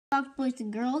Roblox boys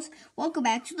and girls, welcome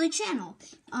back to the channel.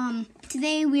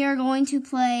 Today we are going to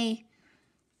play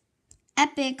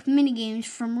epic minigames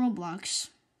from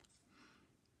Roblox.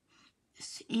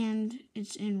 And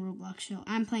it's in Roblox, so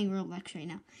I'm playing Roblox right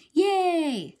now.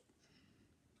 Yay!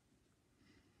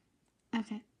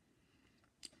 Okay.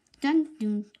 Dun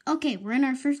dun. Okay, we're in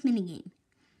our first minigame.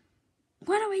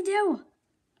 What do I do?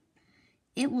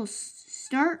 It will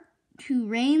start to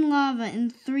rain lava in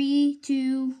 3,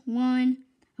 2, 1.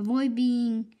 Avoid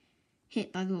being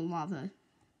hit by the lava.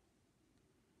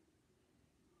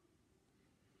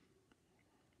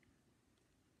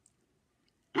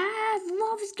 Ah, the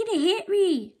lava's gonna hit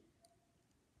me.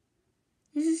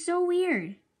 This is so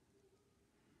weird.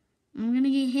 I'm gonna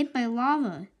get hit by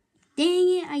lava.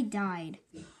 Dang it, I died.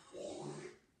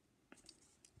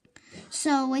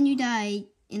 So when you die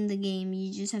in the game,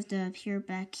 you just have to appear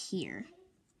back here.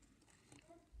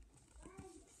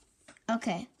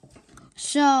 Okay.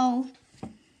 So,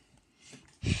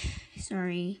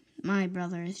 sorry, my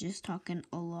brother is just talking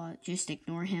a lot. Just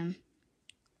ignore him.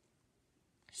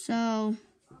 So,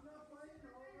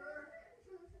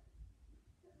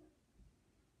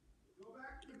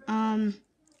 the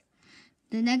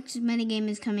next minigame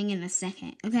is coming in a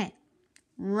second. Okay.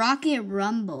 Rocket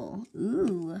Rumble.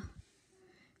 Ooh.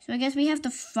 So I guess we have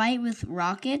to fight with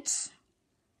rockets.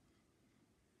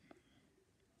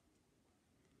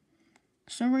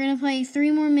 So we're going to play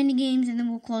 3 more minigames and then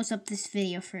we'll close up this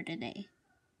video for today.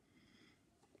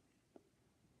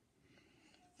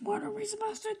 What are we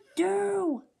supposed to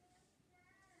do?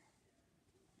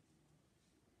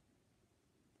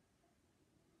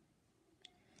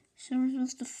 So we're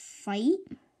supposed to fight?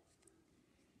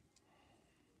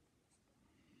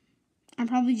 I'm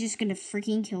probably just going to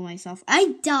freaking kill myself.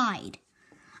 I died.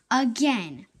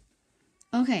 Again.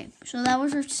 Okay, so that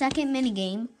was our second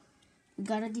minigame. We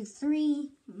gotta do 3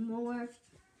 more.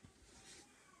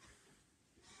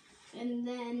 And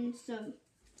then,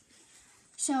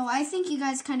 so I think you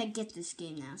guys kind of get this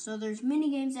game now. So there's mini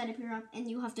games that appear up, and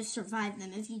you have to survive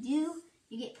them. If you do,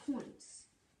 you get points.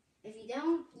 If you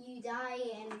don't, you die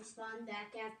and respawn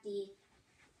back at the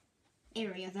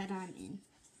area that I'm in.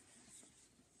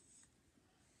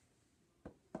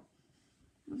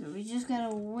 Okay, we just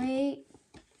gotta wait.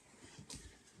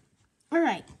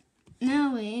 Alright.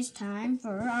 Now it is time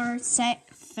for our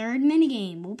third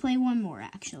minigame. We'll play one more,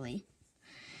 actually.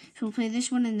 So we'll play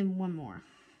this one and then one more.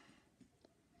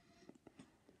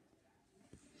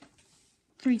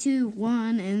 3, 2,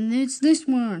 1, and it's this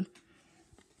one.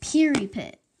 Fury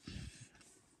Pit.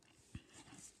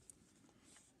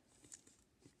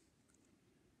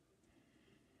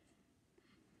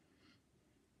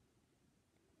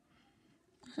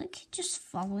 Is that kid just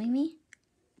following me?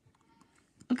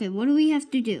 Okay, what do we have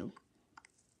to do?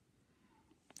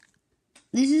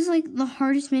 This is like the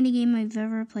hardest minigame I've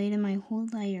ever played in my whole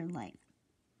entire life.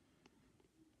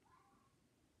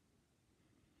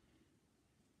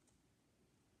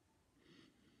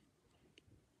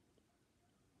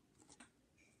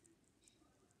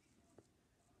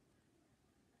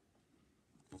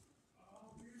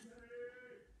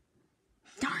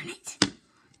 Darn it.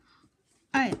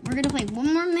 Alright, we're going to play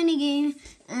one more minigame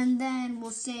and then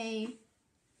we'll say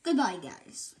goodbye,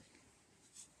 guys.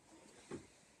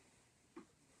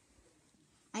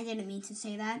 I didn't mean to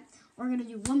say that. We're going to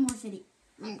do one more video.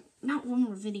 Not one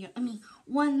more video. I mean,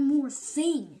 one more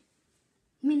thing.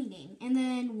 Minigame. And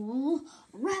then we'll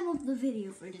wrap up the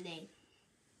video for today.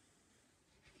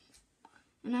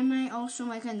 And I might also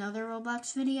make another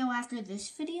Roblox video after this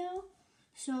video.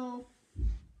 So,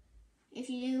 if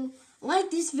you do, like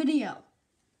this video.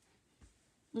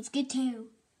 Let's get to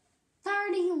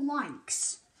 30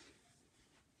 likes.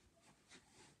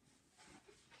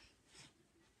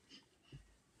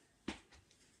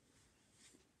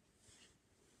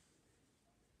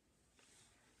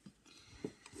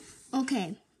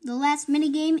 Okay, the last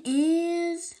minigame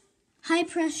is high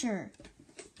pressure.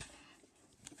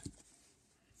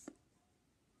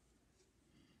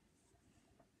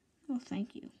 Oh,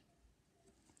 thank you.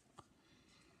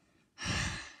 All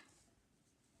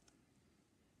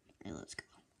right, let's go.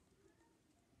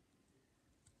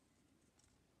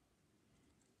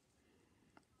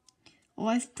 Oh,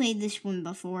 I've played this one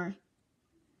before.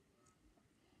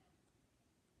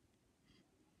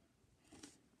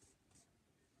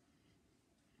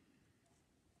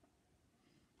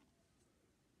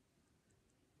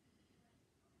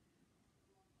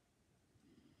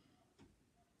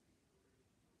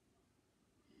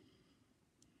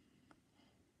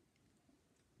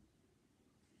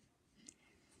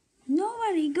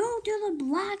 Nobody go to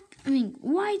the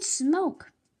white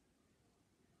smoke.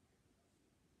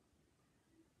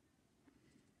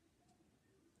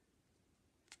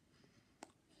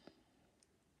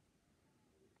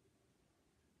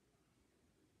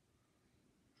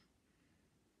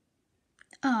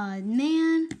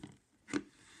 Man.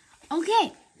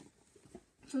 Okay.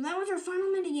 So that was our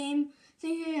final mini game.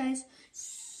 Thank you guys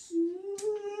so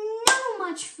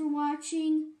much for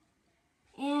watching.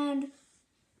 And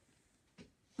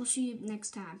we'll see you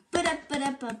next time.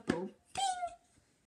 Ba-da-ba-da-ba-boo.